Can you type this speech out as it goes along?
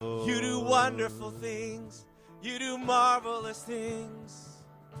wonderful things. You do marvelous things.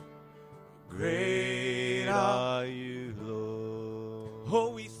 Great are you, Lord.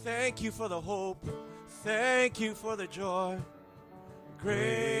 Oh, we thank you for the hope. Thank you for the joy.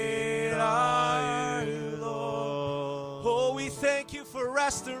 Great are you, Lord. Oh, we thank you for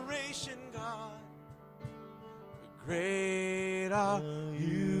restoration, God. Great are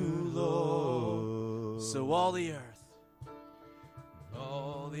you, Lord. So all the earth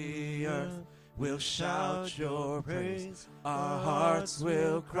will shout your praise. Our hearts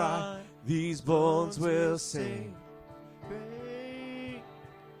will cry. These bones will sing. Great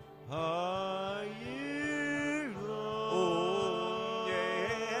are you, Lord. Oh,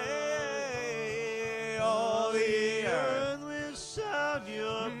 yeah. All the earth will shout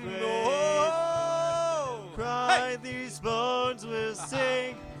your praise. Oh. Cry, hey. These bones will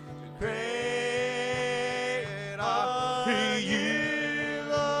sing. Great are you,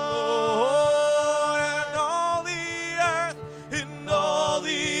 Lord. And all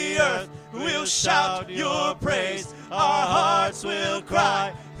the earth will shout your praise. Our hearts will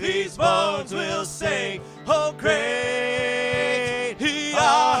cry. These bones will sing. Oh, great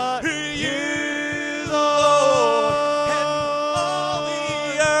are you, Lord.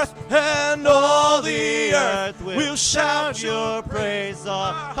 And all the earth will shout your praise.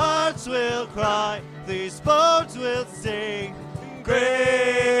 Our hearts will cry. These bones will sing.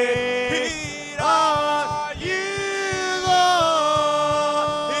 Great are you, Lord.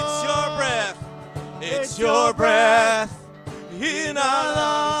 It's your breath in our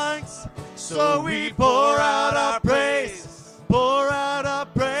lungs. So we pour out our praise. Pour out our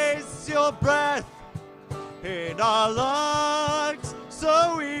praise. It's your breath in our lungs.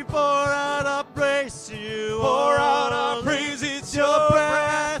 So we pour out our praise to you. Pour out our praise. It's your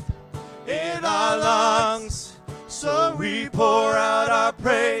breath in our lungs. So we pour out our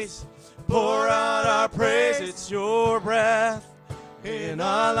praise. Pour out our praise. It's your breath in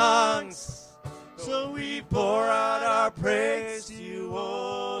our lungs. So we pour out our praise to you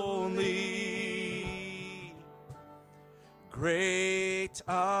only. Great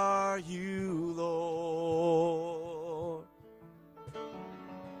are you, Lord.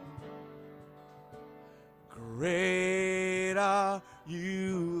 Great are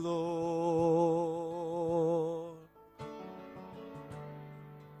you, Lord.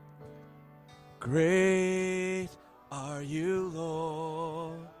 Great are you,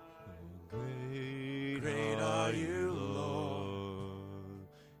 Lord. Great are you, Lord.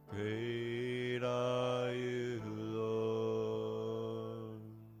 Great are you, Lord.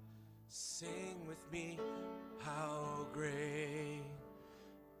 Sing with me, how great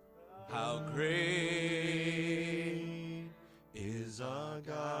is our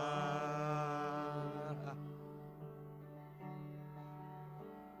God.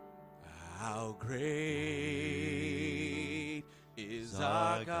 How great is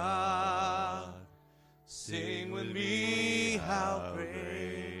our God. Sing with me, how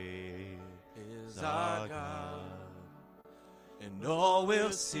great is our God. And all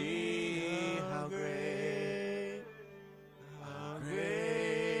will see how great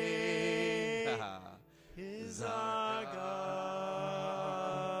is our God.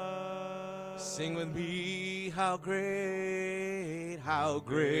 Sing with me, how great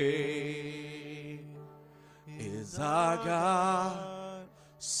is our God.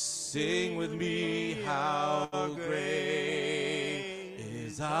 Sing with me, how great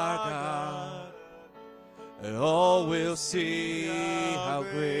is our God. And all will see how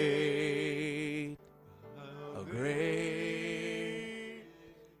great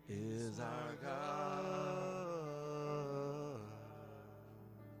is our God.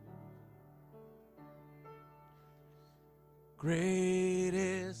 Great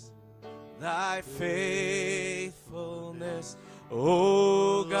is thy faithfulness,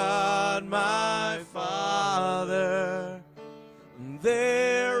 O God, my Father.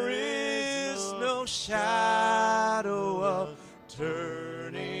 There is no shadow of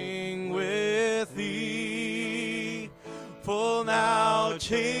turning with thee, for now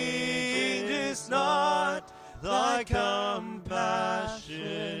changes not thy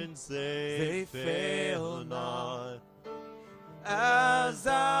compassions, they fail not. As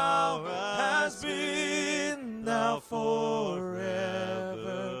thou hast been, thou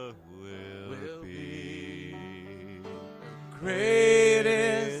forever will be. Great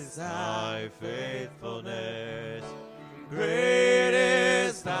is thy faithfulness. Great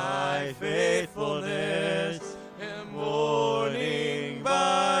is thy faithfulness. And morning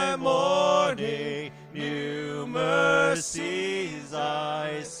by morning, new mercies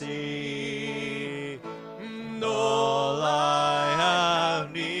I see. All I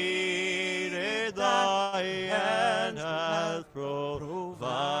have need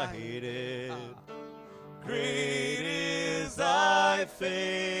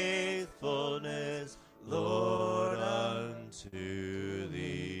faithfulness, Lord, unto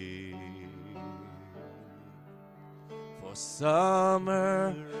thee. For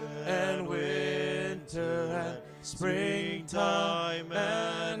summer and winter and springtime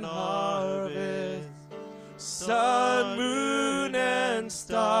and harvest, sun, moon, and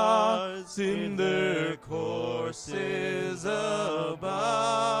stars in their courses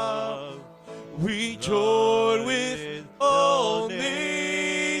above, we join with all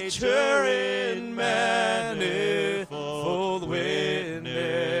nature in manifold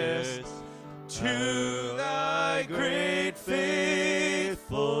witness to thy great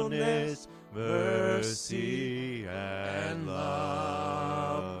faithfulness, mercy, and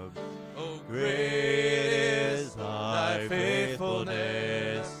love. Oh, great is thy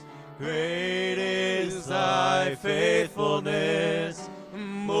faithfulness, great is thy faithfulness.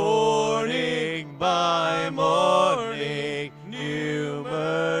 Morning by morning, new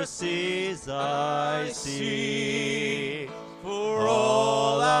mercies I see. For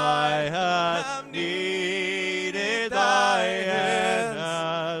all I have needed, thy hand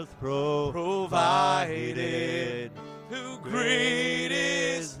hath provided. Who great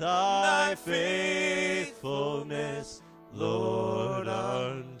is thy faithfulness, Lord,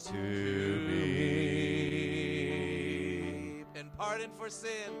 unto me. And pardon for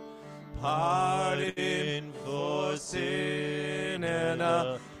sin, pardon for sin, and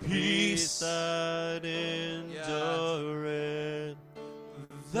a peace that endureth.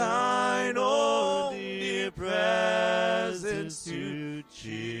 Thine own dear presence to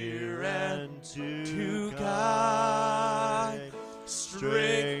cheer and to guide,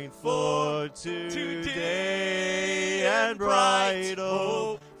 strength for today and bright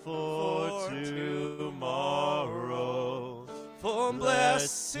hope for tomorrow. For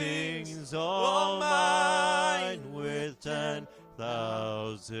blessings all mine with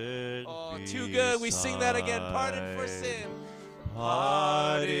 10,000. Oh, too good. We sing that again. Pardon for sin.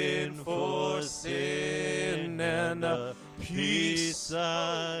 Pardon for sin and a peace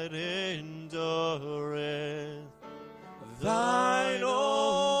that endureth. Thine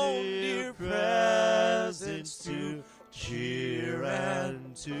own dear presence to cheer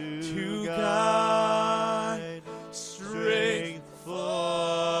and to guide, strength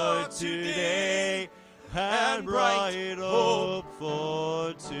for today and bright hope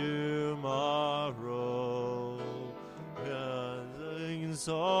for tomorrow. Blessings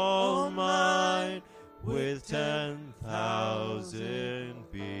all mine with 10,000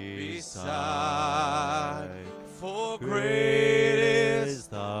 beside. For great is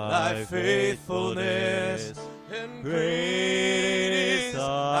thy faithfulness, and great is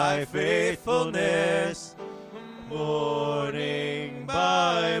thy faithfulness. Morning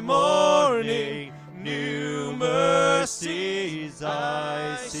by morning, new mercies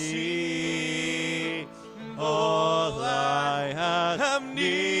I see. All I have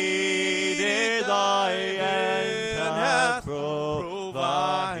needed, thy hand hath provided.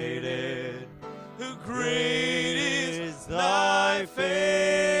 Who great is thy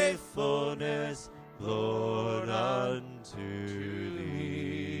faithfulness, Lord, unto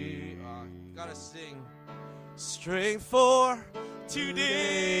thee. Gotta sing. Strength for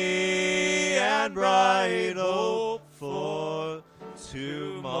today and bright hope for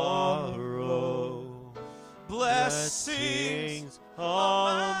tomorrow. Blessings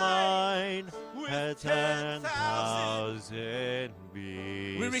all mine with 10,000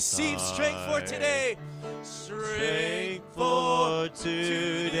 beside. We receive strength for today. Strength for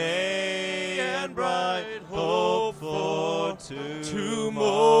today and bright hope for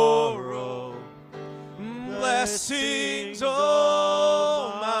tomorrow. Blessings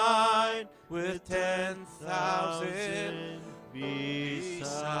all mine with 10,000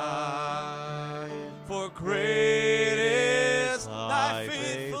 beside. For great is thy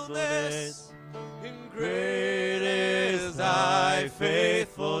faithfulness, and great is thy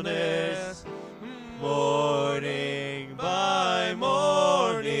faithfulness. Morning by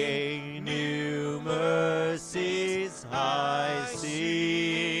morning, new mercies I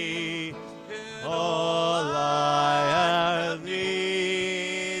see. All I have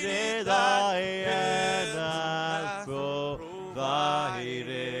needed, thy hand hath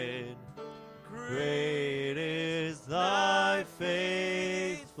provided. Great is thy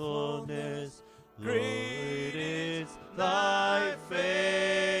faithfulness, great is thy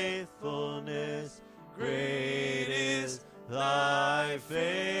faithfulness.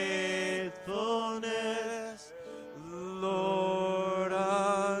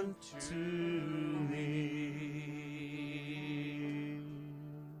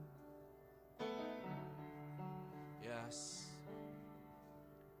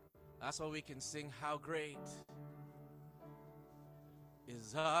 That's why we can sing, how great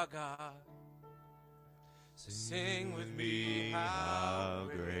is our God. Sing with me, how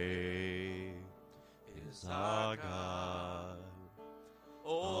great is our God.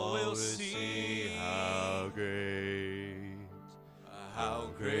 Oh, we'll see how great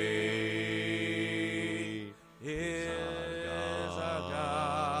is our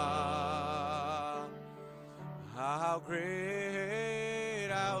God. How great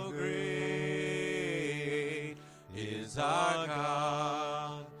is our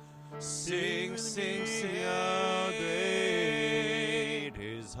God. Sing, sing, sing, how great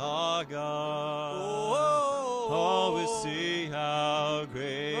is our God. Oh, we see how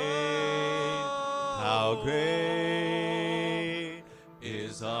great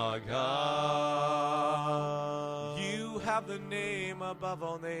is our God. You have the name above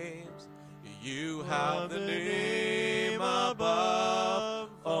all names. You have the name above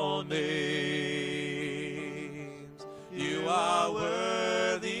all names. You are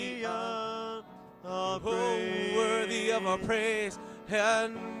worthy of our praise. Worthy of our praise.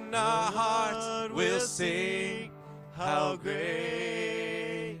 And our hearts will sing, how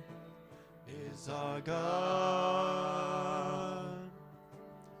great is our God.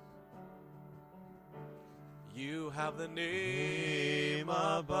 You have the name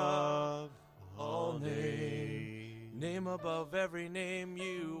above all names. Name above every name.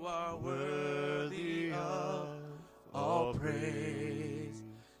 You are worthy of all praise.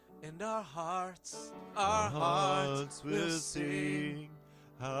 And our hearts will sing,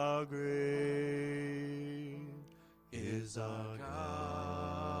 how great is our God.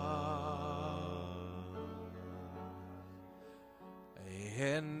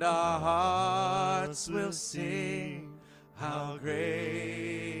 And our hearts will sing, how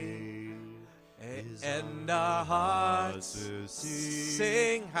great. And our hearts will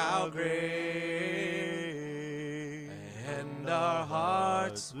sing, how great. And our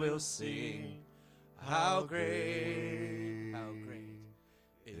hearts will sing, how great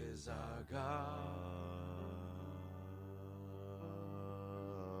is our God.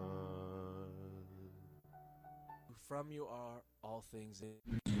 From you are all things.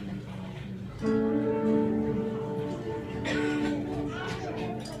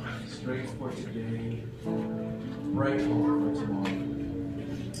 Straight for today, bright hope for tomorrow.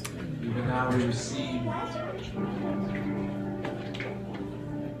 Even now we receive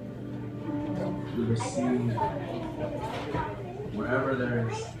wherever there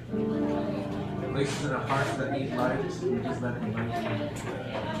is places in our hearts that need light, we just let the light in.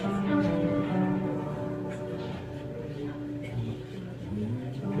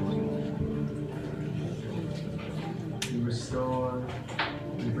 We restore,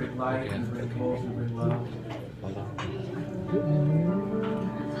 we bring light, we bring hope, we bring love.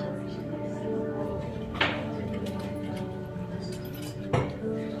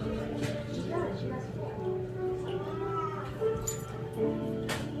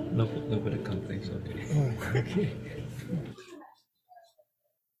 Nobody complains, okay. Okay.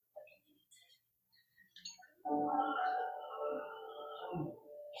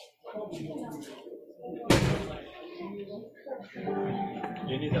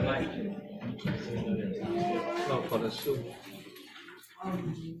 You need a light. No, for the soup. I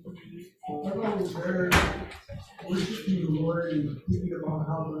was there worshiping the Lord and thinking about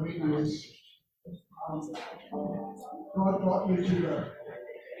how great He is. God brought me to the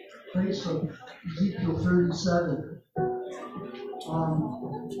place of Ezekiel 37.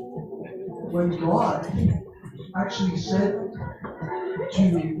 When God actually said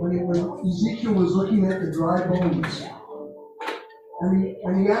when Ezekiel was looking at the dry bones,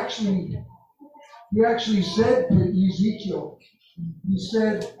 and he actually said to Ezekiel, he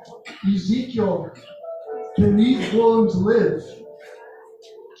said, Ezekiel, can these bones live?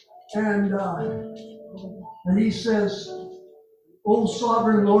 And he says, oh,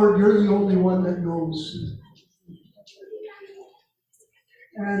 sovereign Lord, you're the only one that knows.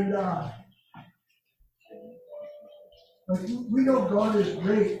 And we know God is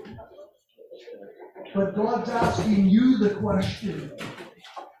great, but God's asking you the question,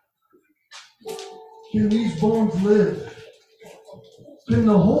 can these bones live? Can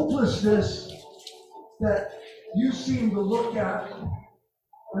the hopelessness that you seem to look at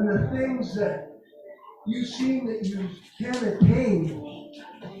and the things that you seem that you can't attain,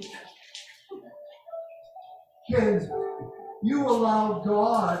 can you allow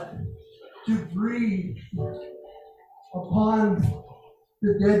God to breathe upon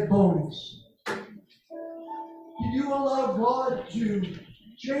the dead bones? Can you allow God to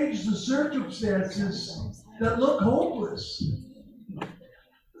change the circumstances that look hopeless?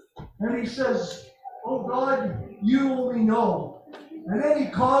 And he says, oh God, you only know. And then he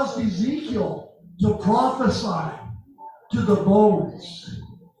caused Ezekiel to prophesy to the bones.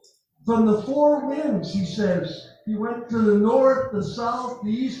 From the four winds, he says, he went to the north, the south,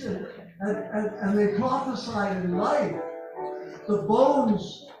 the east, and they prophesied in life. The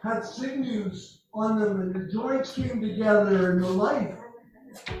bones had sinews on them, and the joints came together, and the life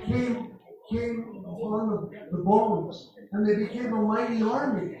came upon the bones, and they became a mighty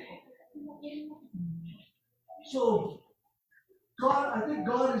army. So, God, I think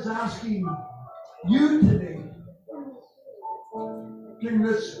God is asking you today, can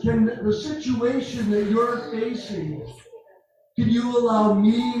the situation that you're facing, can you allow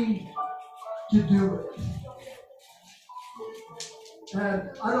me to do it? And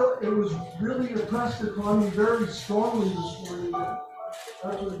it was really impressed upon me very strongly this morning.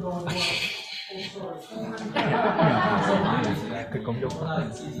 That's what God wants. Oh, sorry. 说到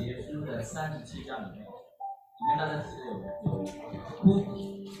以西结书的37章里面大家记得有哭，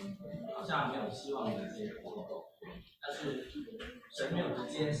好像没有希望的一些苦口，但是神没有直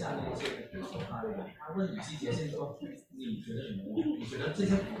接向那些苦口发言，他问以西结先说：“你觉得怎么样？你觉得这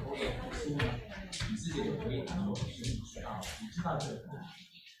些苦口有复苏吗？”以西结就回应说：“神你知道，你知道这个。”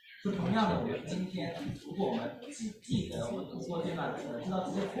就同样的，我们今天，如果我们记得我们读过这段经文，知道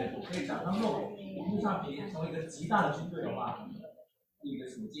这些苦苦可以长到肉，路上可以成为一个极大的军队的话，你的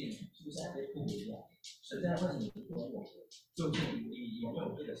处境是不是还跟苦苦一样？神在问你，究竟你有没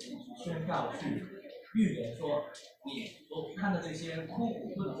有这个心去宣告、去预言说，你所看的这些苦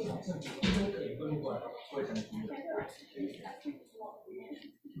苦或者这种甚至都可以恢复过来，会成军队。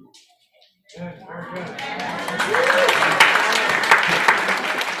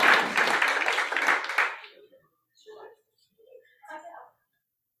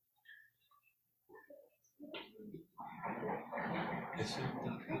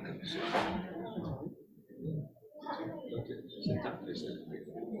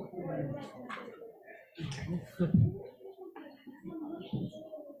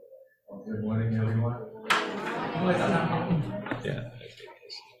Good morning, everyone. Yeah.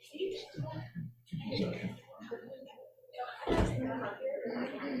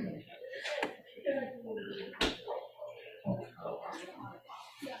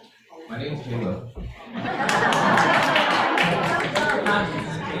 My name is Caleb.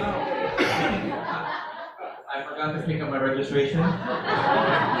 I forgot to pick up my registration.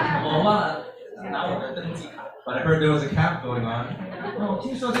 But I heard there was a camp going on.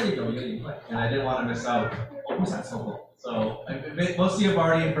 And I didn't want to miss out. So most of you have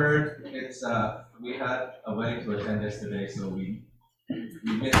already heard it's we had a wedding to attend yesterday, so we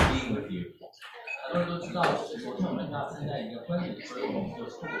missed being with you.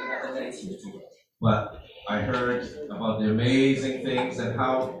 But I heard about the amazing things and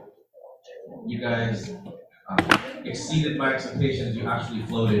how you guys exceeded my expectations. You actually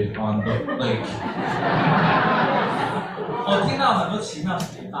floated on the lake. 我听到很多奇妙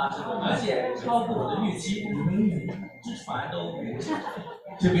事情发生，而且超过我的预期，你们之船都没有。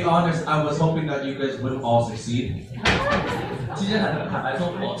To be honest, I was hoping that you guys wouldn't all succeed. 其实很坦白说，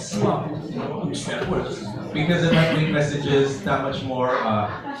我希望全部人都成功。Because it might make messages that much more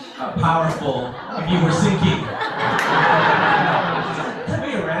powerful if you were sinking. 特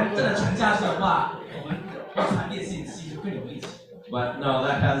别有人真的沉下去的话，我们要传递信息更有力气。But no,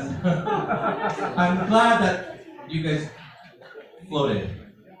 that has. I'm glad that you guys floated.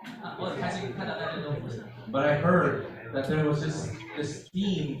 我很开心看到大家都不是。But I heard that there was this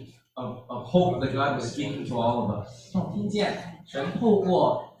theme of hope that God was speaking to all of us. 我听见神透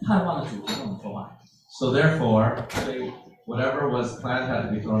过盼望的主题跟我们说话。So therefore, whatever was planned had to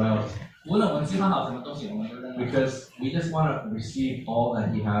be thrown out. 无论我们计划好什么东西，我们都扔了。Because we just want to receive all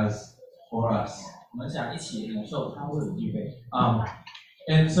that He has for us. 我们想一起领受他为我们预备。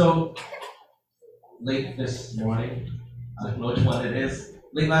And so late this morning, I don't know which one it is.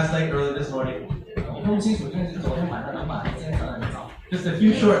 Late last night, early this morning. 我分不清楚，因为是昨天晚上的晚，今天早上很早。Just a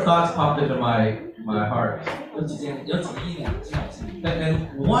few short thoughts popped into my heart. 有几个意念进到我心里。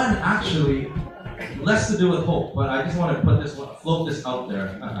And one actually less to do with hope, but I just want to float this out there.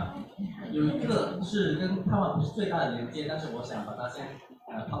 有一个是跟盼望不是最大的连接，但是我想把它先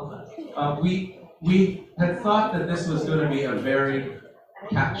抛出来。We had thought that this was going to be a very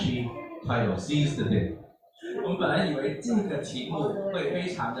catchy title, Seize the Day. 我们本来以为这个题目会非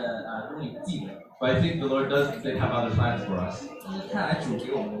常的容易记得。But I think the Lord did have other plans for us. 但是看来主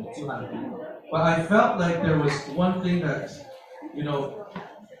给我们计划的不一样。But I felt like there was one thing that,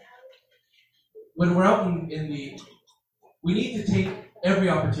 when we're out we need to take every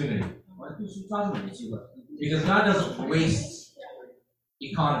opportunity. 我们必须抓住每个机会。Because God doesn't waste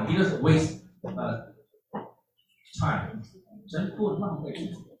economy. He doesn't waste time. 神不浪费时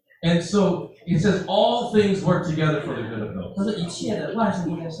间， And so it says all things work together for the good of those. 他说一切的万事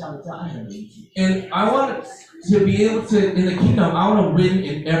都在效力，叫爱人为一体。 And I want to be able to, in the kingdom, I want to win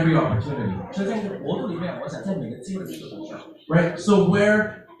in every opportunity. 所以在这个国度里面，我想在每个机会里都得胜。 Right? So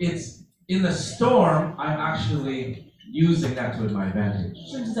where it's in the storm, I'm actually using that to my advantage.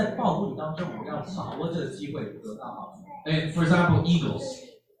 甚至在暴风雨当中，我要把握这个机会得到好处。 And for example, eagles,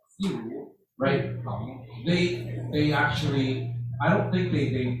 例如 right? 老鹰， They actually, I don't think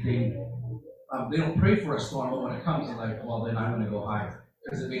they don't pray for a storm, but when it comes, they're like, well, then I'm going to go higher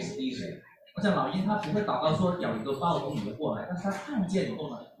because it makes it easier. 像老鹰，它不会祷告说有一个暴风雨过来，但是它看见以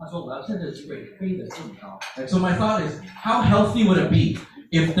后呢，他说我要趁这个机会飞得更高。 And so my thought is, how healthy would it be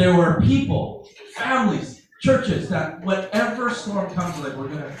if there were people, families, churches that whatever storm comes, like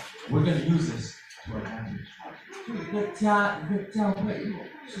we're gonna use this to our advantage. 就一个家，一个教会，如果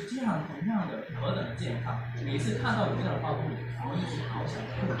是这样同样的何等的健康，每次看到有这样的暴风雨，我们一起翱翔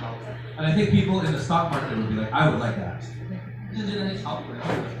更高。 And I think people in the stock market would be like, I would like that, 甚至那些炒股人，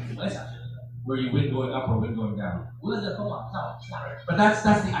我也想是， where you win going up or win going down. 无论是风往上往下， But that's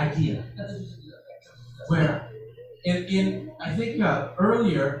the idea. 那这就是一个 Where in I think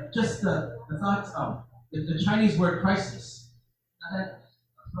earlier, just the thought of the Chinese word crisis, 大家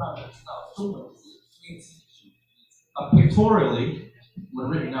不知道知道中文字危机。 pictorially, when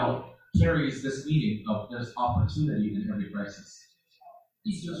written out, carries this meaning of there's opportunity in every crisis.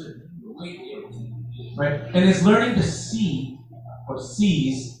 意思就是有危也有机会。 Right? And it's learning to see or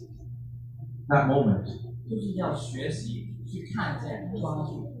seize that moment. 就是要学习去看见、抓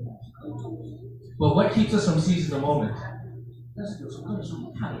住、捕捉。 But what keeps us from seizing the moment 但是有时候更是我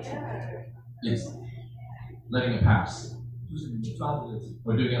们看不见， is letting it pass 就是你抓不住自己，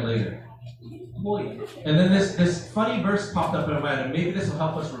 or doing it later. 拖延。 And then this funny verse popped up in my mind, and maybe this will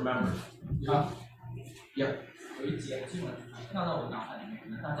help us remember. Yep. 有一节经文跳到我脑海里面，可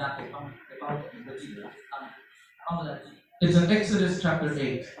能大家可以帮你们记得，帮大家记。 It's in Exodus chapter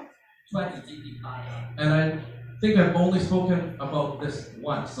 8. 出埃及记第8章。 And I think I've only spoken about this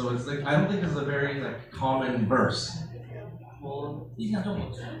once, so it's like I don't think this is a very common verse. 我印象中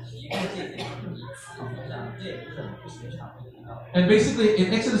我只提过这点一次，我想这也不是很不寻常的提到。 And basically,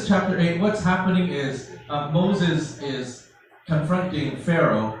 in Exodus chapter 8, what's happening is Moses is confronting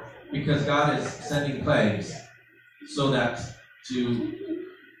Pharaoh because God is sending plagues so that to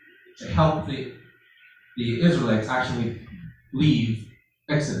help the Israelites actually leave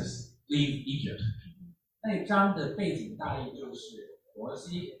Exodus, leave Egypt. 那一章的背景大意就是摩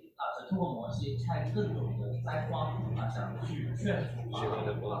西神通过摩西看各种的灾荒想去劝服法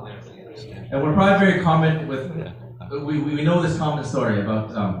老。 And we're probably very common with, we know this common story about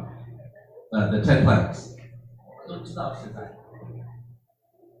the 10 plagues. 都知道是在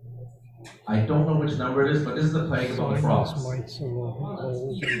I don't know which number it is, but this is the plague about the frogs. 忘了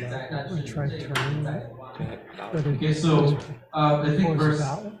地理在，但是这个在 Okay, so I think verse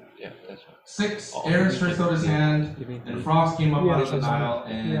Yeah, that's right. 6, Aaron stretched out his hand, and frogs came up out of the Nile,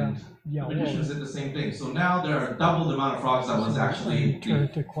 and the magicians did the same thing. So now there are double the amount of frogs that was actually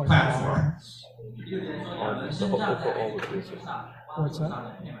planned for. 有人说两人身站在树上，挖土上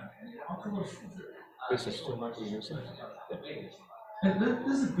的面满，然后最后数字 This is too much music. And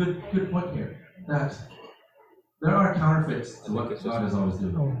this is a good point here, that there are counterfeits to what God is always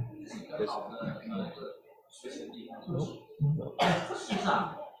doing. 一个好的学习的地方就是在世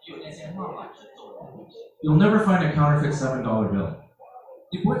上有那些冒犯神咒的东西， You'll never find a counterfeit $7 bill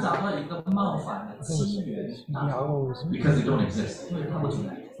你不会找到一个冒犯的7元大钞， because they don't exist. 因为看不出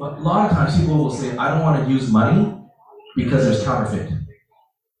来。 But a lot of times people will say, I don't want to use money because there's counterfeit.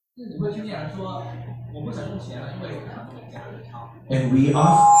 那你会听见人说，我不想用钱了，因为可能会假的钞。 And we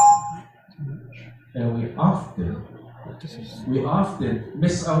often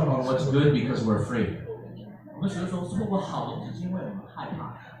miss out on what's good because we're afraid. 我们有的时候错过好东西，是因为我们害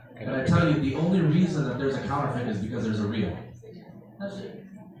怕。 And I tell you, the only reason that there's a counterfeit is because there's a real. 但是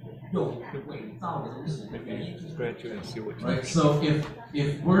有伪造的东西的原因就是 Scratch it and see what you Right? So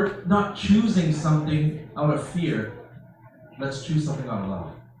if we're not choosing something out of fear, let's choose something out of love.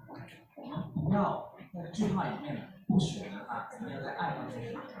 我们不要在惧怕里面不选择它，我们要在爱当中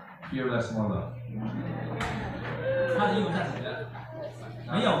选择它。 Fear less, more love. 它的英文叫什么？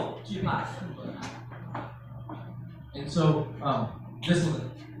没有惧怕，更多的爱。 And so this wasn't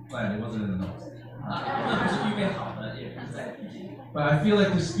planned, it wasn't in the notes. 这不是预备好的，也不是在提醒。 But I feel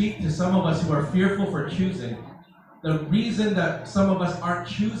like to speak to some of us who are fearful for choosing, the reason that some of us aren't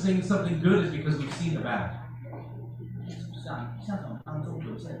choosing something good is because we've seen the bad. 像我们当中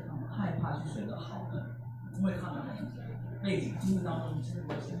有些人他们害怕去选择好的，因为他们很背景经历当中，真的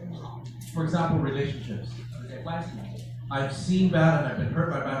关系很好， For example, relationships. 在关系里面， I've seen bad and I've been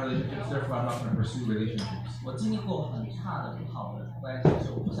hurt by bad relationships, therefore I'm not going to pursue relationships. 我经历过很差的、不好的关系，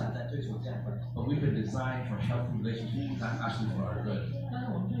所以我不想再追求这样的关系。 But we've been designed for healthy relationships, that's actually for our good. 但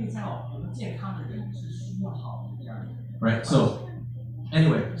是我们对照我们健康的人是需要好的这样的。 Right? So,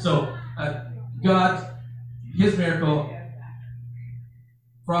 anyway, God, His miracle,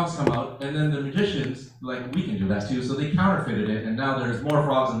 frogs come out, and then the magicians, like we can do that too, so they counterfeited it, and now there's more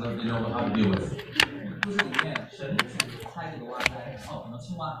frogs and they know how to deal with it. 故事里面，神去猜这个蛙猜，可能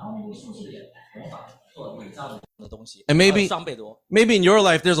青蛙，那个术士也模仿做伪造的东西， And maybe 双倍多。 maybe in your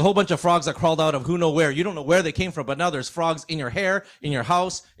life there's a whole bunch of frogs that crawled out of who know where. You don't know where they came from, but now there's frogs in your hair, in your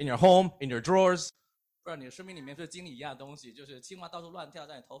house, in your home, in your drawers. 不知道你的生命里面是经历一样的东西，就是青蛙到处乱跳，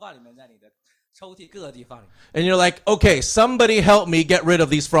在你头发里面，在你的抽屉各个地方里。 And you're like, okay, somebody help me get rid of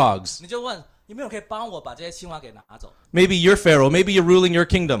these frogs. 你就问有没有人可以帮我把这些青蛙给拿走， Maybe you're Pharaoh. Maybe you're ruling your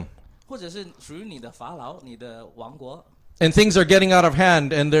kingdom. 或者是属于你的法老、你的王国 And things are getting out of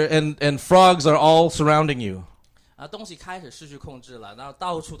hand and frogs are all surrounding you. 啊，东西开始失去控制了，然后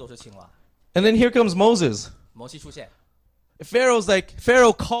到处都是青蛙。 And then here comes Moses. 摩西出现，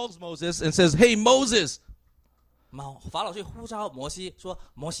 Pharaoh calls Moses and says, hey, Moses, 法老去呼召摩西说：“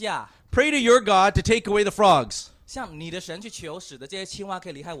摩西啊， pray to your God to take away the frogs. 向你的神去求，使得这些青蛙可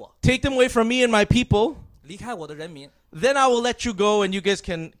以离开我， Take them away from me and my people. 离开我的人民。 Then I will let you go and you guys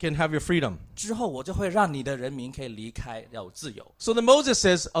can have your freedom. 之后我就会让你的人民可以离开，要有自由。 So then Moses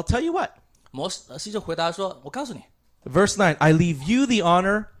says, I'll tell you what. 摩西就回答说：我告诉你， Verse 9, I leave you the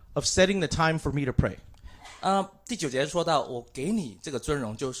honor of setting the time for me to pray. 第9节说到，我给你这个尊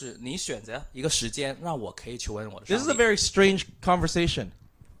荣，就是你选择一个时间，让我可以求问我的 This is 上 a 帝。 very strange conversation.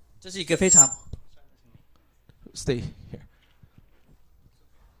 这是一个非常 Stay here.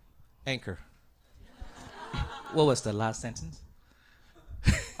 Anchor. What was the last sentence?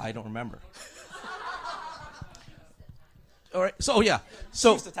 I don't remember. All right. So yeah.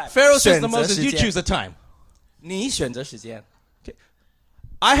 So Choose the time. Pharaoh says to 选择 Moses, 时 "You 间。 choose a time. 你选择时间。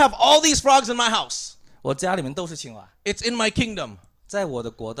 I have all these frogs in my house. 我家里面都是青蛙， It's in my kingdom. 在我的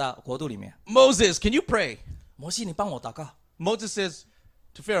国度里面。 Moses, can you pray?" 摩西，你帮我祷告。 Moses says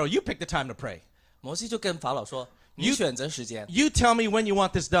to Pharaoh, "You pick the time to pray. 摩西就跟法老说：你选择时间， You tell me when you want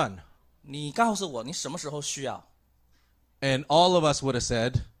this done." 你告诉我你什么时候需要。 And all of us would have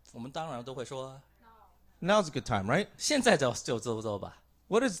said, 我们当然都会说， "Now's a good time, right?" 现在就做吧。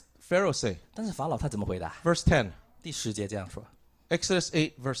 What does Pharaoh say? 但是法老他怎么回答？ Verse 10. 第10节这样说， Exodus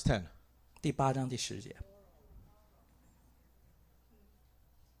 8 verse 10. 第8章第10节。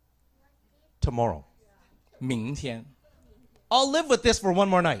 Tomorrow. 明天， I'll live with this for one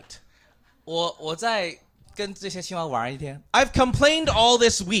more night. 我再跟这些青蛙玩一天。 I've complained all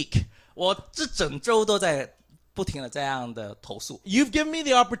this week. 我这整周都在不停的这样的投诉。 You've given me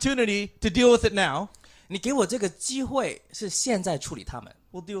the opportunity to deal with it now. 你给我这个机会是现在处理他们，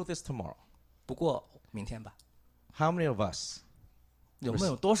 We'll deal with this tomorrow. 不过明天吧。 How many of us, 有没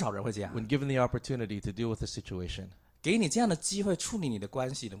有多少人会这样？ when given the opportunity to deal with a situation, 给你这样的机会处理你的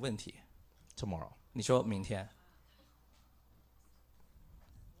关系的问题， tomorrow, 你说明天，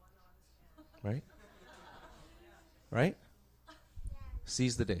 right? Right?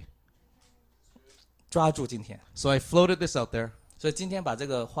 Seize the day. 抓住今天。 So I floated this out there. 所以今天把这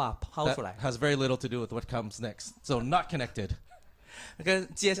个话抛 That 出来， has very little to do with what comes next. So not connected.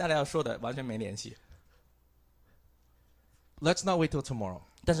 跟接下来要说的完全没联系。 Let's not wait till tomorrow.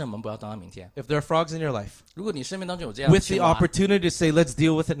 但是我们不要等到明天。 If there are frogs in your life, 如果你生命当中有这样的 with the 青蛙， opportunity to say, let's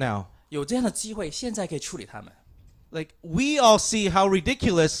deal with it now. 有这样的机会，现在可以处理他们。 Like, we all see how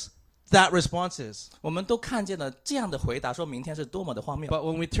ridiculous that response is. 我们都看见了这样的回答，说明天是多么的荒谬。 But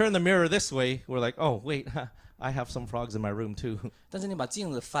when we turn the mirror this way, we're like, oh, wait, I have some frogs in my room too. 但是你把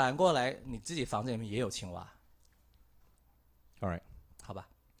镜子反过来，你自己房间里面也有青蛙， All right. 好吧？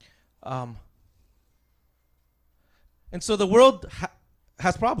 And so the world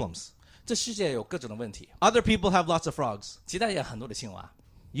has problems. 这世界有各种的问题， Other people have lots of frogs. 其他也有很多的青蛙，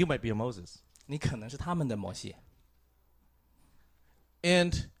 You might be a Moses. 你可能是他们的摩西。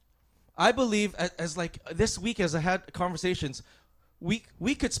 And I believe as like this week as I had conversations,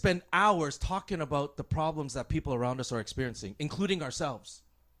 we could spend hours talking about the problems that people around us are experiencing, including ourselves.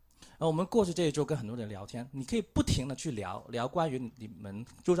 我们过去这一周跟很多人聊天，你可以不停的去聊关于你们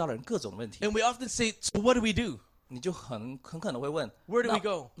周遭的人各种问题， And we often say, so what do we do? 你就很可能会问 Where do we 那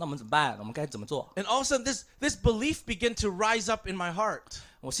go? 那我们怎么办？我们该怎么做？ And all of a sudden this belief began to rise up in my heart.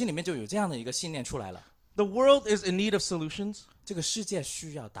 我心里面就有这样的一个信念出来了。 The world is in need of solutions. 这个世界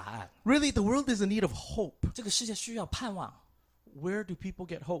需要答案， Really, the world is in need of hope. 这个世界需要盼望。 Where do people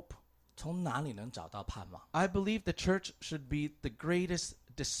get hope? 从哪里能找到盼望？ I believe the church should be the greatest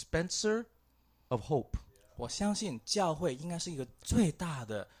dispenser of hope. 我相信教会应该是一个最大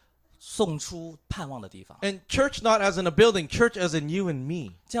的送出盼望的地方。 And church not as in a building, church as in you and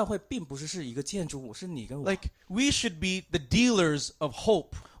me. 教会并不是一个建筑物，是你跟我。 Like, we should be the dealers of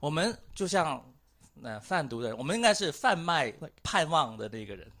hope. 我们就像贩毒的人，我们应该是贩卖盼望的那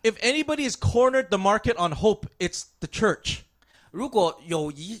个人。 If anybody has cornered the market on hope, it's the church. 如果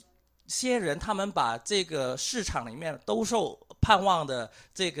有一些人他们把这个市场里面兜售盼望的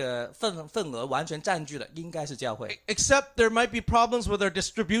这个份额完全占据了，应该是教会。 Except there might be problems with our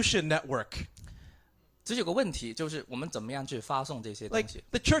distribution network. 只有个问题，就是我们怎么样去发送这些东 Like, 西。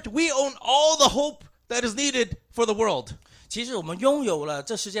 the church, we own all the hope that is needed for the world. 其实我们拥有了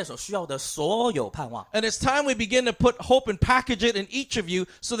这世界所需要的所有盼望， And it's time we begin to put hope and package it in each of you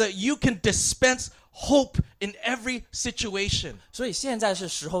so that you can dispense hope in every situation. 所以现在是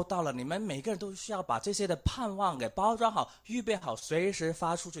时候到了，你们每个人都需要把这些的盼望给包装好，预备好，随时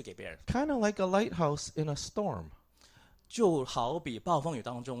发出去给别人。 Kind of like a lighthouse in a storm. 就好比暴风雨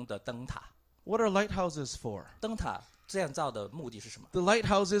当中的灯塔， What are lighthouses for? 灯塔建造的目的是什么？ The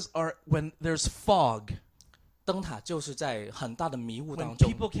lighthouses are when there's fog, 灯塔就是在很大的迷雾 when 当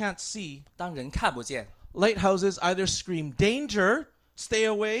中， people can't see. 当人看不见， Lighthouses either scream danger, stay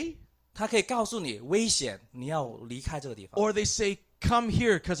away, 它可以告诉你危险，你要离开这个地方； or they say come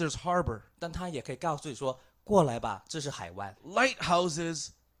here because there's harbor. 但它也可以告诉你说过来吧，这是海湾。 Lighthouses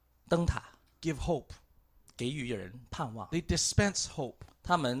灯塔 give hope. 给予人盼望， They dispense hope.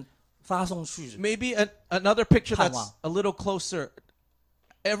 他们发送去 Maybe another picture that's 盼望。 a little closer.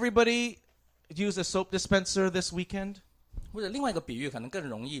 Everybody use a soap dispenser this weekend? 或者另外一个比喻可能更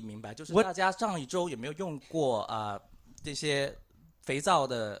容易明白，就是 What- 大家上一周有没有用过这些肥皂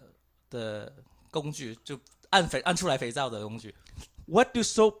的工具，就按出来肥皂的工具？ What do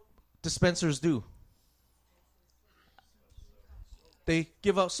soap dispensers do? They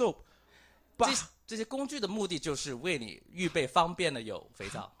give out soap. 这些工具的目的就是为你预备方便的有肥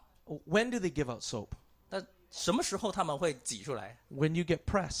皂， When do they give out soap? 但什么时候他们会挤出来？ When you get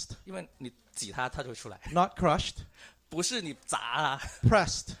pressed. 因为你挤它，它就会出来， Not crushed, 不是你砸啊，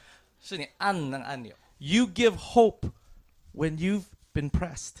 pressed. 是你按那个按钮。 You give hope when you've been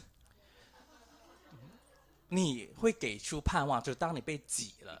pressed. 你会给出盼望，就是当你被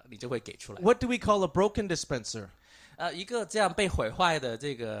挤了，你就会给出来。 What do we call a broken dispenser? 一个这样被毁坏的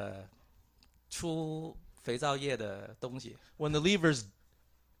这个出肥皂液的东西， When the lever's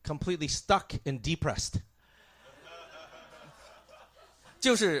completely stuck and depressed.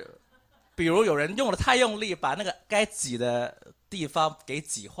 就是比如有人用了太用力，把那个该挤的地方给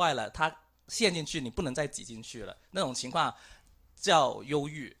挤坏了，它陷进去，你不能再挤进去了。那种情况叫忧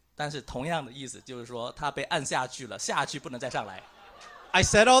郁，但是同样的意思就是说，它被按下去了，下去不能再上来。 I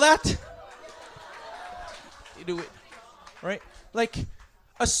said all that? You do it. Right? Like,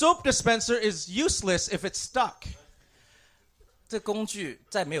 a soap dispenser is useless if it's stuck. 这工具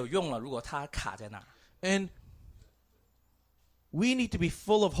再没有用了，如果它卡在那儿。 And we need to be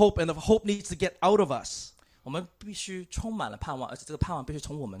full of hope, and the hope needs to get out of us. 我们必须充满了盼望，而且这个盼望必须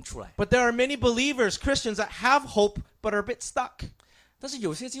从我们出来。 But there are many believers, Christians, that have hope but are a bit stuck. 但是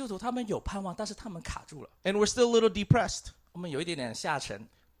有些基督徒他们有盼望，但是他们卡住了， And we're still a little depressed. 我们有一点点下沉。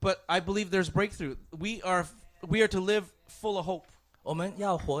 But I believe there's breakthrough. We are to live full of hope. 我们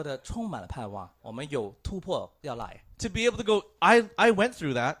要活得充满了盼望，我们有突破要来。 To be able to go, I went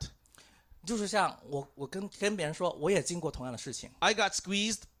through that. 就是像我跟别人说，我也经过同样的事情， I got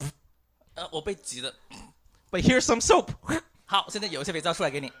squeezed, 我被挤的。 but here's some soap. 好，现在有一些肥皂出来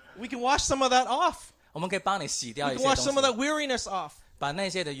给你， We can wash some of that off. 我们可以帮你洗掉 We 一 can 些 wash some of 东 that 西， weariness off. 把那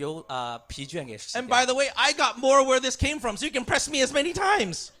些的疲倦给洗 And 掉 by。the way, I got more where this came from, so you can press me as many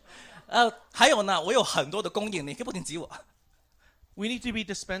times. 还有呢，我有很多的供应，你可以不停挤我。 We need to be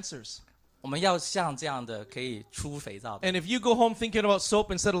dispensers. 我们要像这样的可以出肥皂的。 And if you go home thinking about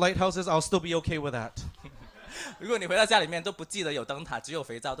soap instead of lighthouses, I'll still be okay with that. 如果你回到家里面都不记得有灯塔，只有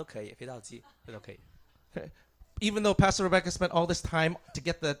肥皂都可以，肥皂机这都可以。 Okay. Even though Pastor Rebecca spent all this time to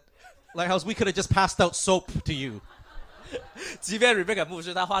get the lighthouse, we could have just passed out soap to you. 即便 Rebecca 牧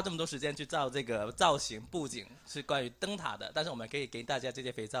师他花这么多时间去造这个造型布景是关于灯塔的，但是我们可以给大家这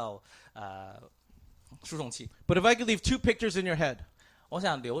些肥皂输送器。 But if I could leave two pictures in your head, 我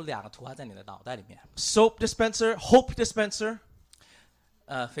想留2个图案在你的脑袋里面， soap dispenser, hope dispenser,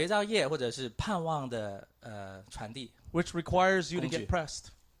 肥皂液或者是盼望的传递， which requires you to 工具。 get pressed.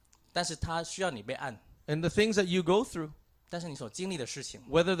 但是它需要你被按， And the things that you go through, 但是你所经历的事情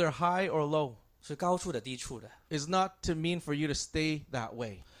whether they're high or low, 是高处的低处的， is not to mean for you to stay that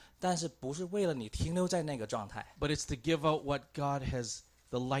way, 但是不是为了你停留在那个状态， but it's to give out what God has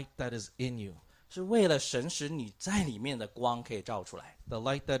the light that is in you. 是为了神使你在里面的光可以照出来， The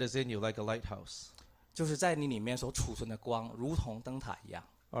light that is in you, like a lighthouse. 就是在你里面所储存的光，如同灯塔一样。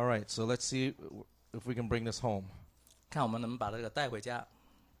 All right, so let's see if we can bring this home. 看我们能不能把这个带回家。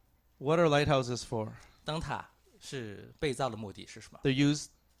 What are lighthouses for? 灯塔是被造的目的是什么？ They're used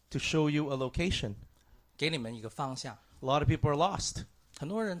to show you a location. 给你们一个方向。 A lot of people are lost. 很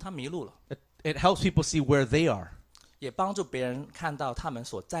多人他迷路了， It helps people see where they are, 也帮助别人看到他们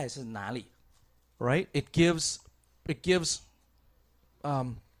所在是哪里。 right? It gives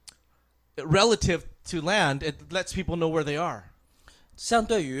relative to land, it lets people know where they are. 相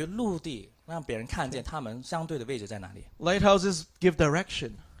对于陆地，让别人看见他们相对的位置在哪里。 Lighthouses give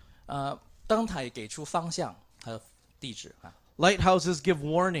direction. 灯塔也给出方向和地址啊。 Lighthouses give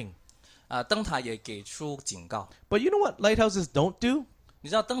warning. 灯塔也给出警告。 But you know what lighthouses don't do? 你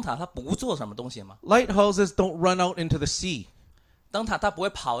知道灯塔它不做什么东西吗？ Lighthouses don't run out into the sea. 灯塔它不会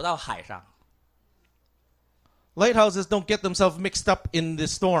跑到海上， Lighthouses don't get themselves mixed up in the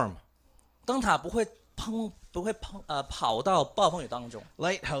storm. 灯塔不会跑到暴风雨当中。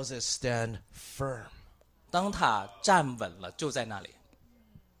 Lighthouses stand firm. 灯塔站稳了，就在那里。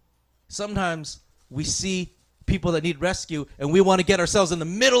 Sometimes we see people that need rescue and we want to get ourselves in the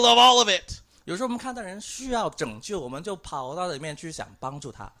middle of all of it. 有时候我们看到人需要拯救，我们就跑到里面去想帮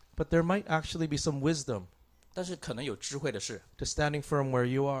助他。 But there might actually be some wisdom 但是可能有智慧的是， to standing firm where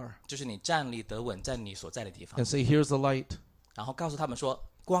you are 就是你站立得稳在你所在的地方 and，say, here's the light. 然后告诉他们说，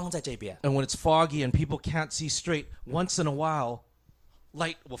光在这边。 And when it's foggy and people can't see straight, once in a while,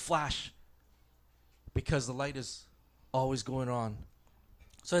 light will flash because the light is always going on.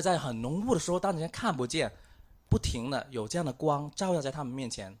 所以在很浓雾的时候，当人家看不见，不停的有这样的光照耀在他们面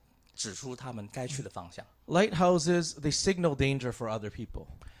前，指出他们该去的方向。 Lighthouses, they signal danger for other people.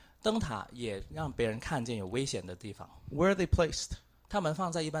 灯塔也让别人看见有危险的地方。 Where are they placed? 他们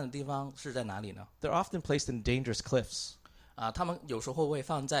放在一般的地方是在哪里呢？ They're often placed in dangerous cliffs. 他们有时候会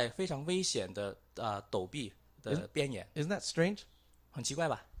放在非常危险的陡壁的边沿， Isn't that strange? 很奇怪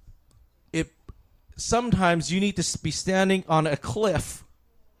吧？ Sometimes you need to be standing on a cliff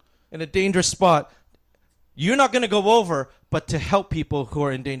in a dangerous spot. You're not going to go over, but to help people who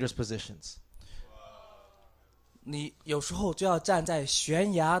are in dangerous positions. 你有时候就要站在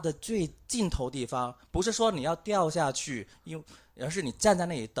悬崖的最尽头地方，不是说你要掉下去，而是你站在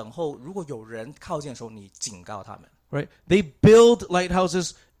那里等候，如果有人靠近的时候，你警告他们。 Right? They build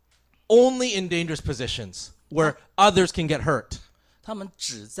lighthouses only in dangerous positions where others can get hurt. 他们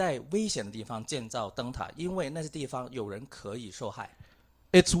只在危险的地方建造灯塔，因为那些地方有人可以受害。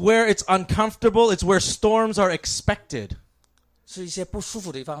 It's where it's uncomfortable. It's where storms are expected. 是一些不舒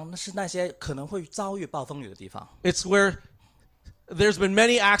服的地方，那是那些可能会遭遇暴风雨的地方。 It's where there's been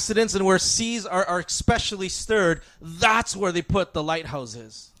many accidents and where seas are especially stirred. That's where they put the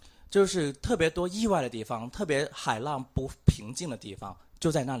lighthouses. 就是特别多意外的地方，特别海浪不平静的地方，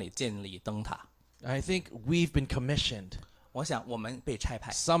就在那里建立灯塔。 I think we've been commissioned, 我想我们被差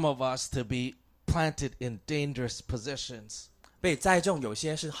派， some of us, to be planted in dangerous positions 被栽种，有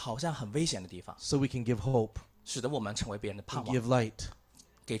些是好像很危险的地方， so we can give hope 使得我们成为别人的盼 and 望， give light.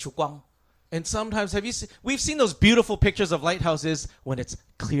 给出光。 And sometimes, we've seen those beautiful pictures of lighthouses when it's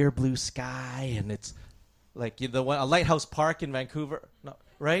clear blue sky and it's like a lighthouse park in Vancouver, no,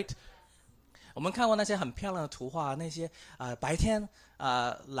 right? 我们看过那些很漂亮的图画，那些白天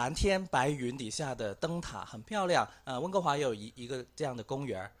蓝天白云底下的灯塔很漂亮。温哥华也有一个这样的公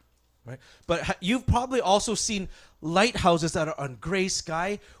园。 Right? But you've probably also seen lighthouses that are on gray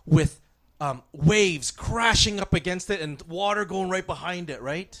sky with waves crashing up against it and water going right behind it,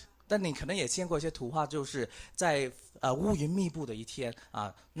 right? 但你可能也见过一些图画，就是在乌云密布的一天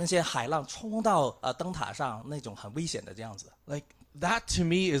那些海浪冲到灯塔上，那种很危险的这样子。 Like that to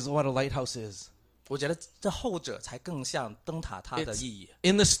me is what a lighthouse is. 我觉得这后者才更像灯塔它的意义。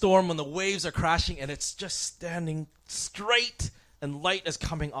 In the storm when the waves are crashing and it's just standing straight and light is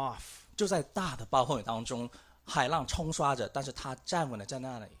coming off. 就在大的暴风雨当中，海浪冲刷着，但是它站稳了在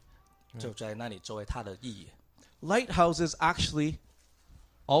那里，就在那里作为它的意义。 Lighthouses actually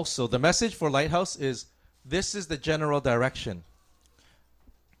also, the message for lighthouse is this is the general direction.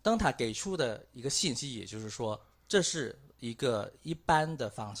 灯塔给出的一个信息，也就是说，这是一个一般的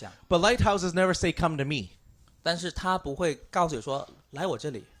方向。 But lighthouses never say come to me. 但是它不会告诉你说来我这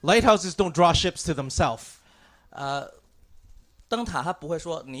里。 Lighthouses don't draw ships to themselves. 灯塔它不会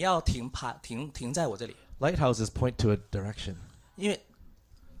说你要停在我这里， Lighthouses point to a direction. 因为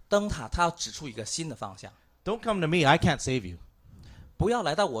灯塔它要指出一个新的方向。 Don't come to me, I can't save you. 不要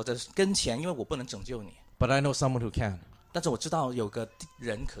来到我的跟前，因为我不能拯救你。 But I know someone who can. 但是我知道有个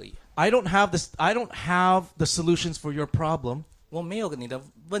人可以。 I don't have the solutions for your problem. 我没有你的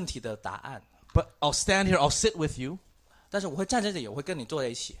问题的答案， but I'll stand here, I'll sit with you. 但是我会站在这里，我会跟你坐在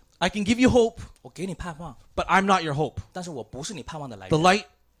一起， I can give you hope, 我给你盼望， but I'm not your hope. 但是我不是你盼望的来 The 源。 light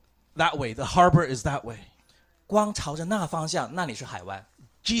that way, the harbor is that way. 光朝着那个方向，那里是海湾，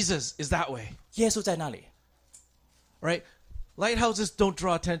 Jesus is that way, 耶稣在那里。 right? Lighthouses don't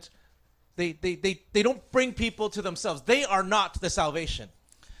draw attention. They don't bring people to themselves. They are not the salvation.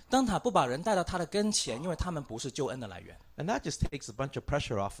 灯塔不把人带到他的跟前，因为他们不是救恩的来源。 And that just takes a bunch of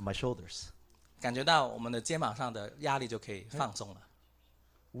pressure off of my shoulders. 感觉到我们的肩膀上的压力就可以放松了。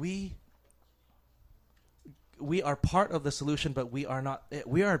 We are part of the solution, but we are not.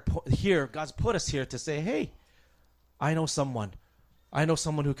 We are here. God's put us here to say, hey, I know someone. I know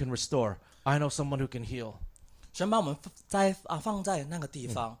someone who can restore. I know someone who can heal. 神把我们放在那个地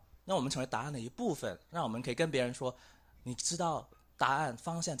方，让我们成为答案的一部分，让我们可以跟别人说，你知道答案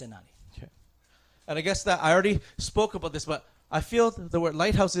方向在哪里。 Okay. And I guess that I already spoke about this, but I feel the word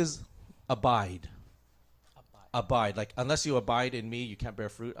lighthouse is abide. Abide. Like, unless you abide in me, you can't bear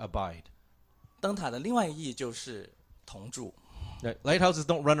fruit. Abide. 灯塔的另外一意义就是同住， Right? Lighthouses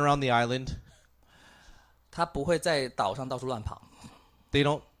don't run around the island. 它不会在岛上到处乱跑， They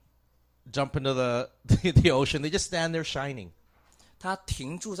don't jump into the ocean. They just stand there shining. 它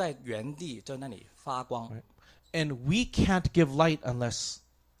停住在原地，在那里发光。 And we can't give light unless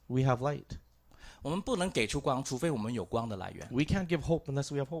we have light. 我们不能给出光，除非我们有光的来源； We can't give hope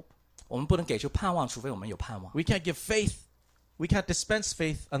unless we have hope. 我们不能给出盼望，除非我们有盼望； We can't give faith. We can't dispense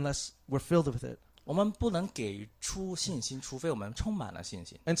faith unless we're filled with it. 我们不能给出信心，除非我们充满了信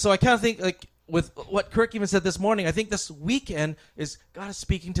心。 And so I kind of think, like, with what Kirk even said this morning, I think this weekend is God is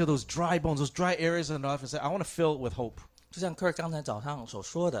speaking to those dry bones, those dry areas in our life and say, I want to fill it with hope. 就像 Kirk 刚才早上所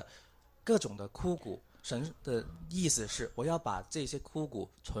说的，各种的枯骨，神的意思是，我要把这些枯骨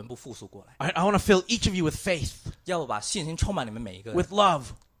全部复苏过来， I want to fill each of you with faith, 要把信心充满你们每一个人， with love,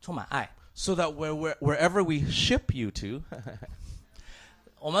 充满爱。 so that wherever we ship you to,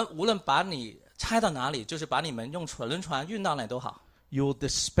 我们无论把你拆到哪里，就是把你们用轮船运到哪里都好， you will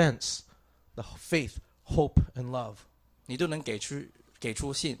dispense the faith, hope, and love. 你都能给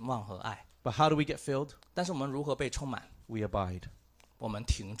出信望和爱。 But how do we get filled? 但是我们如何被充满？ We abide. 我们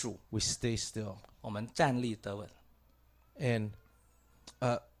停住， We stay still. 我们站立得稳。 And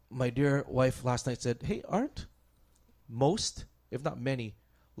my dear wife last night said, hey, aren't most, if not many,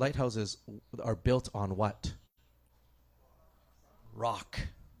 lighthouses are built on what? Rock.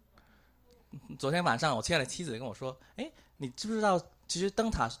 昨天晚上，我亲爱的妻子跟我说：“哎，你知不知道，其实灯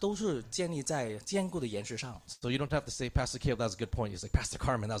塔都是建立在坚固的岩石上。 So you don't have to say, Pastor Caleb, that was a good point. He's like, Pastor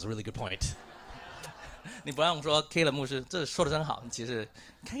Carmen, that was a really good point. 你不让说 K 了牧师，这说的真好。其实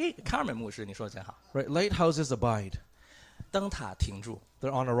Carmen 牧师，你说的真好。 Right? Lighthouses abide. 灯塔停住，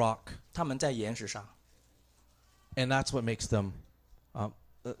 They're on a rock. 他们在岩石上， And that's what makes them,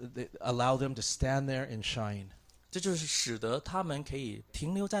 they allow them to stand there and shine. 这就是使得他们可以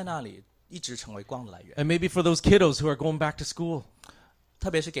停留在那里，一直成为光的来源。 And maybe for those kiddos who are going back to school, 特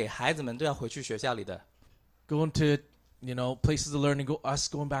别是给孩子们都要回去学校里的， going to, places of learning, us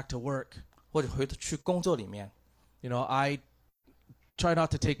going back to work. 或者回去工作里面， I try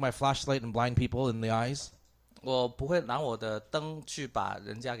not to take my flashlight and blind people in the eyes. 我不会拿我的灯去把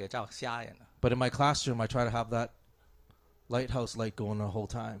人家给照瞎眼的。 But in my classroom, I try to have that lighthouse light going the whole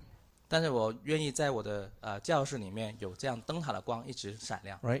time. 但是我愿意在我的教室里面有这样灯塔的光一直闪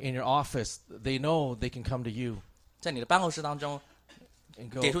亮。 Right? In your office, they know they can come to you 在你的办公室当中， and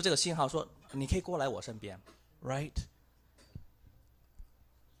go, 给出这个信号说，你可以过来我身边， right?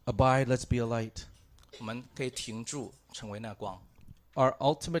 Abide, let's be a light. 我们可以停住，成为那光。 Our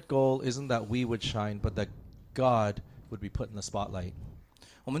ultimate goal isn't that we would shine, but that God would be put in the spotlight.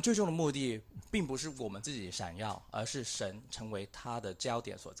 我们最终的目的，并不是我们自己闪耀，而是神成为他的焦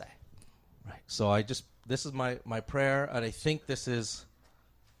点所在。 Right. So this is my prayer, and I think this is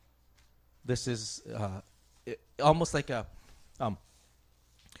almost like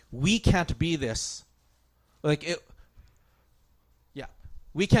we can't be this,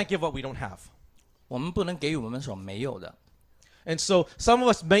 we can't give what we don't have. 我们不能给予我们所没有的。 And so some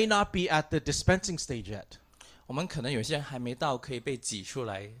of us may not be at the dispensing stage yet. 我们可能有些人还没到可以被挤出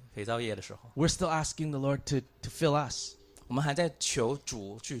来肥皂液的时候， We're still asking the Lord to fill us. 我们还在求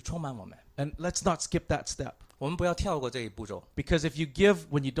主去充满我们。 And let's not skip that step. 我们不要跳过这一步骤。 Because if you give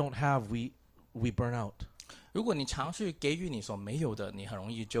when you don't have, we burn out. 如果你常去给予你所没有的，你很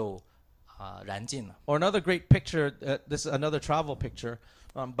容易就燃尽了。 Or another great picture, this is another travel picture,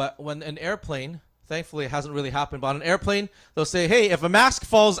 but when an airplane, thankfully it hasn't really happened, but on an airplane, they'll say, hey, if a mask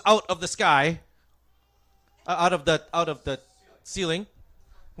falls out of the sky, out of the ceiling,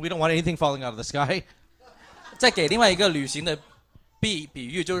 we don't want anything falling out of the sky. 再给另外一个旅行的比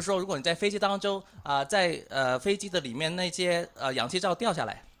喻就是说，如果你在飞机当中在飞机的里面那些氧气罩掉下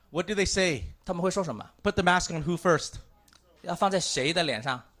来， What do they say? 他们会说什么？ Put the mask on who first? 要放在谁的脸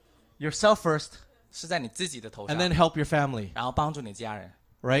上？ Yourself first, 是在你自己的头上 and，then help your family, 然后帮助你家人。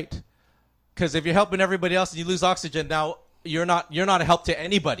 right? Because if you're helping everybody else and you lose oxygen, now you're not a help to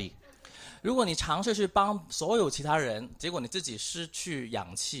anybody. 如果你尝试去帮所有其他人，结果你自己失去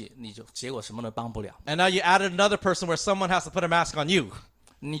氧气，你就结果什么都帮不了。 And now you added another person where someone has to put a mask on you.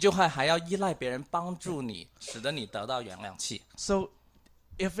 你就还要依赖别人帮助你，使得你得到氧气。 So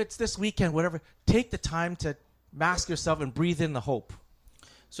if it's this weekend, whatever, take the time to mask yourself and breathe in the hope.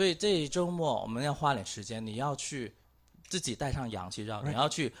 所以这一周末我们要花点时间，你要去自己带上氧气罩，你要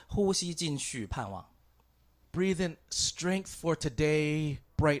去呼吸进去盼望。 Breathe in strength for today,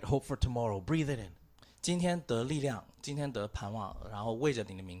 bright hope for tomorrow. Breathe it in. 今天得力量，今天得盼望，然后为着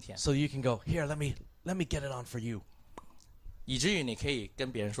你的明天， So you can go, here, let me get it on for you. 以至于你可以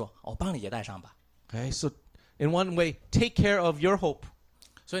跟别人说：“我帮你也带上吧。 Okay, so in one way, take care of your hope ”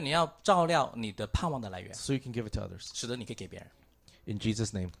所以你要照料你的盼望的来源， so you can give it to others. 使得你可以给别人。 In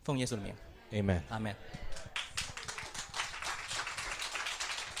Jesus' name, 奉耶稣的名， amen. 阿门。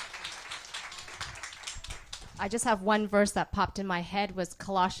I just have one verse that popped in my head was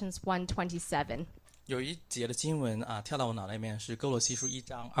Colossians 1:27. 有一节的经文跳到我脑袋里面是哥罗西书1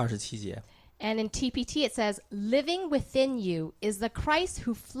章27节。 And in TPT it says, "Living within you is the Christ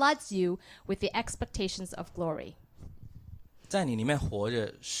who floods you with the expectations of glory." 在你里面活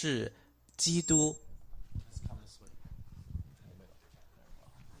着是基督，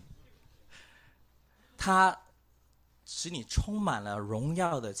他使你充满了荣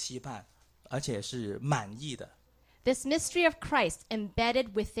耀的期盼，而且是满意的。 This mystery of Christ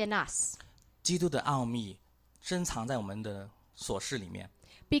embedded within us 基督的奥秘深藏在我们的琐事里面，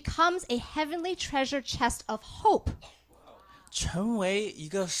 becomes a heavenly treasure chest of hope 成为一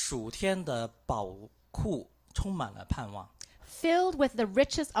个属天的宝库，充满了盼望， filled with the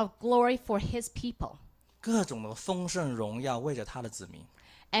riches of glory for his people. 各种的丰盛荣耀为着他的子民。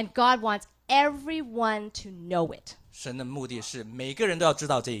 And God wants everyone to know it. 神的目的是每个人都要知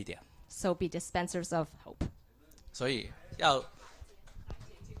道这一点， So be dispensers of hope. 所以要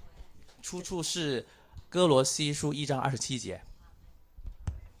出处是哥罗西书1章27节。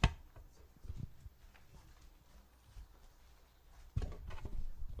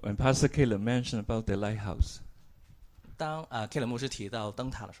 When Pastor Caleb mentioned about the lighthouse, 当K 勒牧师提到灯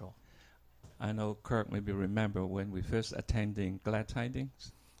塔的时候， I know Kirk maybe remember when we first attending Glad Tidings.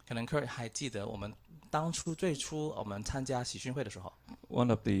 可能 Kurt 还记得我们最初我们参加喜讯会的时候， One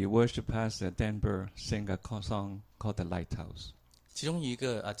of the worship pastors at Denver sang a song called The Lighthouse. 其中一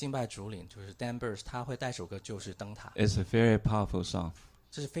个敬拜主领就是 Dan Burns， 他会带首歌就是灯塔， It's a very powerful song.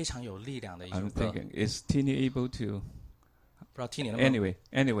 这是非常有力量的一首 I'm 歌。 thinking, is Tini able to? 不知道听你能不能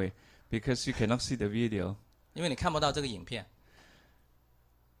Anyway, because you cannot see the video. 因为你看不到这个影片。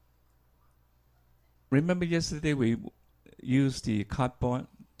 Remember yesterday we used the cardboard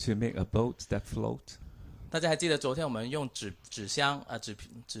to make a boat that float. 大家还记得昨天我们用纸箱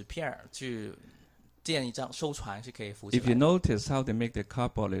纸片儿去建一张收船是可以浮起 If you 来的。 notice how they make the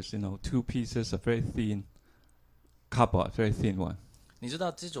cardboard is, two pieces of very thin cardboard, very thin one. 你知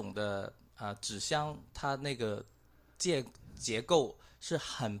道这种的纸箱它那个结构是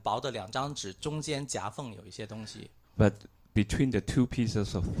很薄的两张纸，中间夹缝有一些东西。 But between the two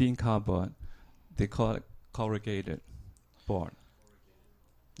pieces of thin cardboard, they call it corrugated board.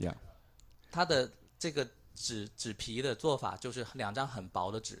 Yeah. 它的这个纸皮的做法就是两张很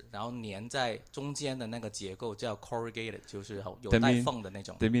薄的纸，然后粘在中间的那个结构叫 corrugated， 就是有带缝的那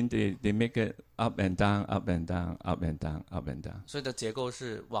种。 They mean they make it up and down, up and down, up and down, up and down. 所以的结构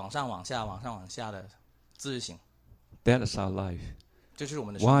是往上往下、往上往下的字形， That is our life. 这就是我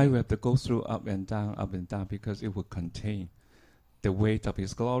们的生 Why 命。 we have to go through up and down? Because it will contain the weight of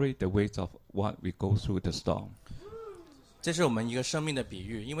His glory, the weight of what we go through the storm. 这是我们一个生命的比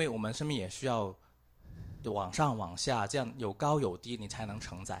喻，因为我们生命也需要往上往下，这样有高有低，你才能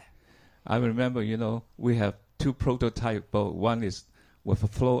承载。 I remember, we have two prototype boats. One is with a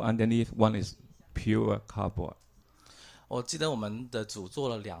float underneath, one is pure cardboard. 我记得我们的组做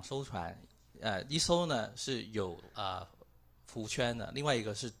了2艘船，一艘呢是有浮圈的，另外一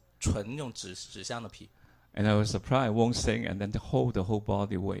个是纯用纸箱的皮。 And I was surprised it won't sink and then hold the whole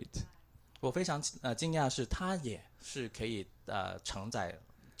body weight. 我非常惊讶是它也是可以承载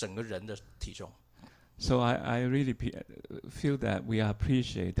整个人的体重。 So I really feel that we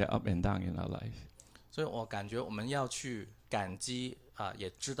appreciate the up and down in our life. 所以我感觉我们要去感激也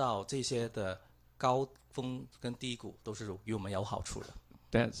知道这些的高峰跟低谷都是与我们有好处的。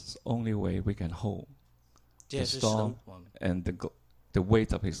 That's the only way we can hold 这 the 也是使得 storm 我们 and the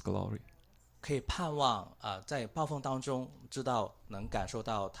weight of His glory. 可以盼望在暴风当中知道能感受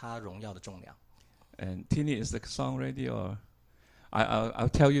到他荣耀的重量。 And Tini, is the song ready, or I'll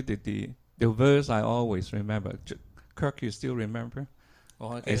tell you the verse I always remember. Kirk, you still remember? 我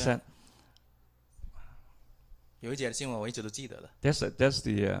会给 Is that 有一节的经文我一直都记得的。 that's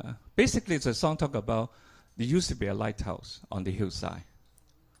the basically it's a song talk about there used to be a lighthouse on the hillside,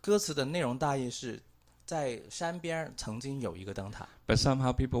 歌词的内容大意是在山边曾经有一个灯塔， but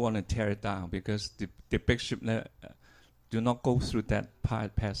somehow people want to tear it down because the big ship do not go through that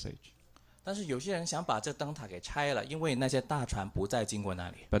passage. 但是有些人想把这灯塔给拆了，因为那些大船不再经过那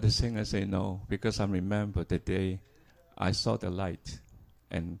里。 But the singer say no, because I remember the day I saw the light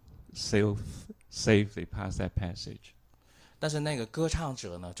and safely passed that passage. 但是那个歌唱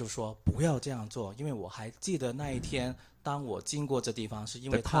者呢，就说不要这样做，因为我还记得那一天，当我经过这地方，是因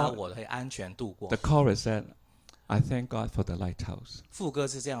为我可以安全度过。 The chorus said, I thank God for the lighthouse. 副歌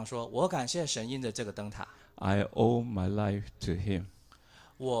是这样说：我感谢神因着这个灯塔， I owe my life to Him.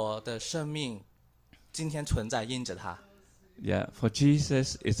 我的生命今天存在因着他， Yeah, for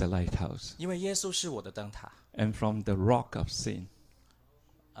Jesus is a lighthouse. 因为耶稣是我的灯塔。 And from the rock of sin.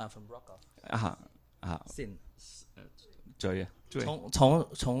 From rock of sin. sin， 罪。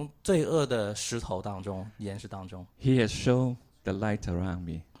从罪恶的石头当中、岩石当中， He has shown the light around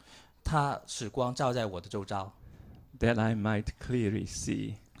me, 他使光照在我的周遭， that I might clearly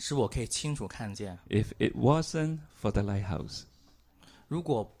see. 使我可以清楚看见。 If it wasn't for the lighthouse, 如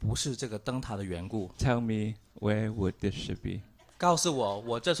果不是这个灯塔的缘故， tell me where would this ship be? 告诉我，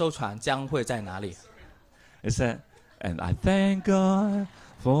我这艘船将会在哪里？ It said, and I thank God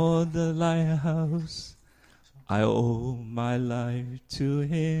for the lighthouse. I owe my life to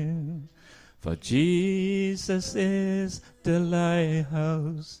Him. For Jesus is the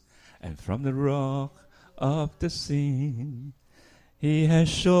lighthouse. And from the rock of the sea, He has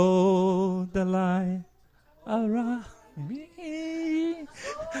shown the light around me.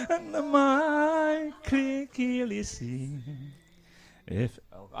 And the mind clearly see. If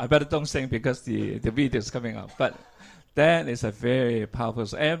I better don't sing because the video is coming up. But that is a very powerful.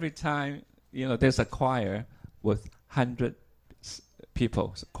 So every time, there's a choir with 100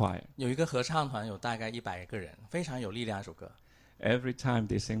 people choir. 有一个合唱团，有大概100个人，非常有力量。一首歌， Every time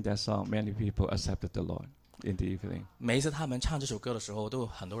they sing that song, many people accepted the Lord in the evening. 每一次他们唱这首歌的时候，都有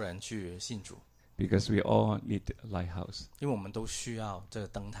很多人去信主， Because we all need a lighthouse. 因为我们都需要这个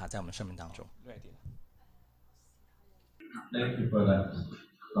灯塔在我们生命当中。 Thank you for that,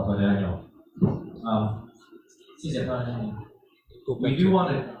 Papa Daniel. 谢谢大家。 We do want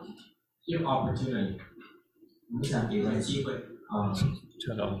to give opportunity. 我们想给个机会。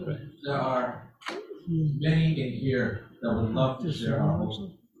There are many in here that would love to share our hope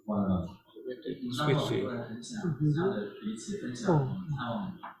with one another. 当中很多人很想着彼此分享我们盼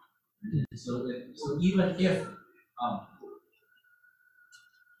望。So even if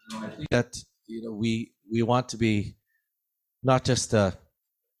I think That we want to be not just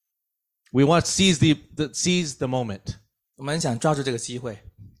we want to seize the moment, 我们想抓住这个机会，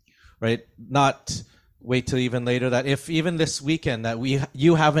 right? Not wait till even later. That if even this weekend that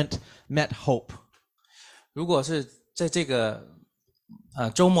you haven't met hope, 如果是在这个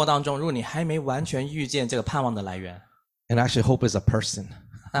周末当中，如果你还没完全遇见这个盼望的来源， and actually hope is a person,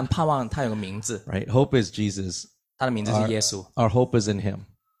 但盼望它有个名字， right? Hope is Jesus. 它的名字是耶稣。 Our hope is in Him.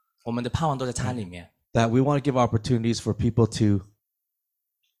 我们的盼望都在它里面。 That we want to give opportunities for people to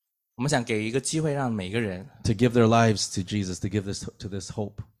我们想给一个机会，让每个人 give their lives to Jesus, to give this to this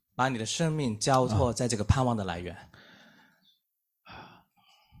hope. 把你的生命交托在这个盼望的来源。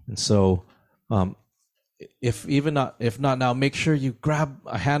 And so, if not now, make sure you grab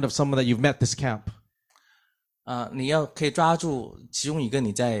a hand of someone that you've met this camp. 你可以抓住其中一个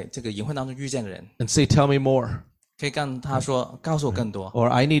你在这个营会当中遇见的人， And say, tell me more. 可以跟他说，告诉我更多， Or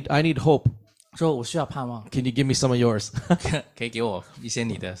I need hope. 说我需要盼望， Can you give me some of yours? 可以给我一些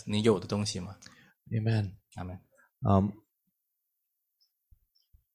你有的东西吗？ Amen. 阿门。